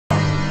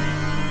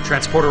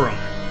Transporter room.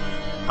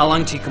 How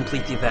long till you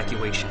complete the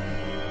evacuation?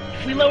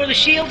 If we lower the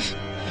shields,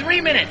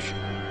 3 minutes.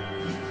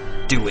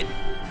 Do it.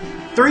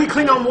 3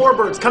 Klingon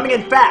warbirds coming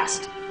in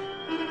fast.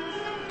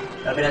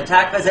 They'll be in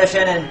attack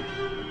position in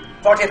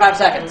 45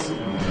 seconds.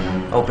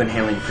 Open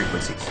hailing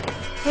frequencies.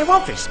 They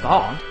won't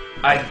respond.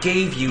 I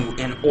gave you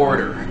an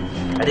order.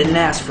 I didn't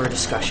ask for a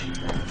discussion.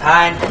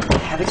 Fine.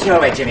 Have it your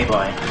way, Jimmy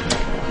boy.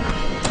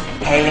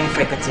 Hailing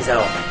frequencies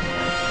open.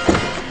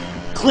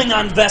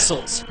 Klingon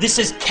vessels, this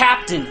is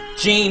Captain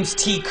James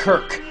T.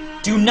 Kirk.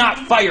 Do not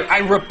fire. I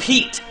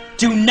repeat,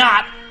 do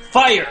not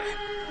fire.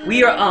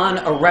 We are on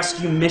a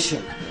rescue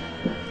mission.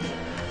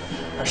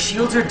 Our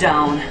shields are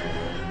down.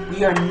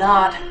 We are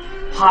not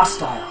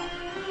hostile.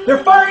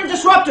 They're firing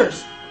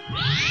disruptors!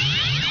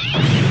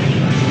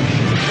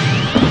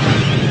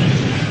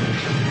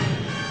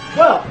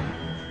 Well,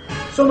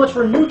 so much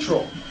for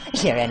neutral.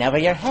 You're in over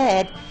your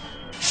head.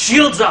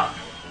 Shields up!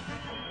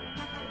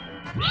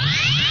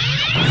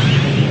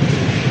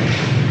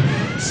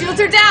 Shields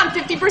are down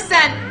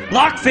 50%.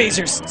 Lock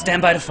phasers,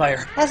 stand by to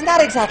fire. That's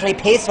not exactly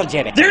peaceful,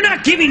 Jimmy. They're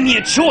not giving me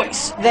a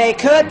choice. They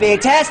could be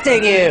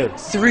testing you.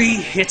 3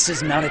 hits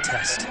is not a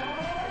test.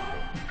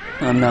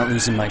 I'm not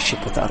losing my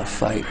ship without a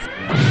fight.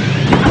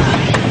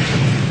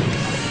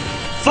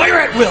 Fire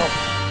at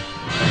will!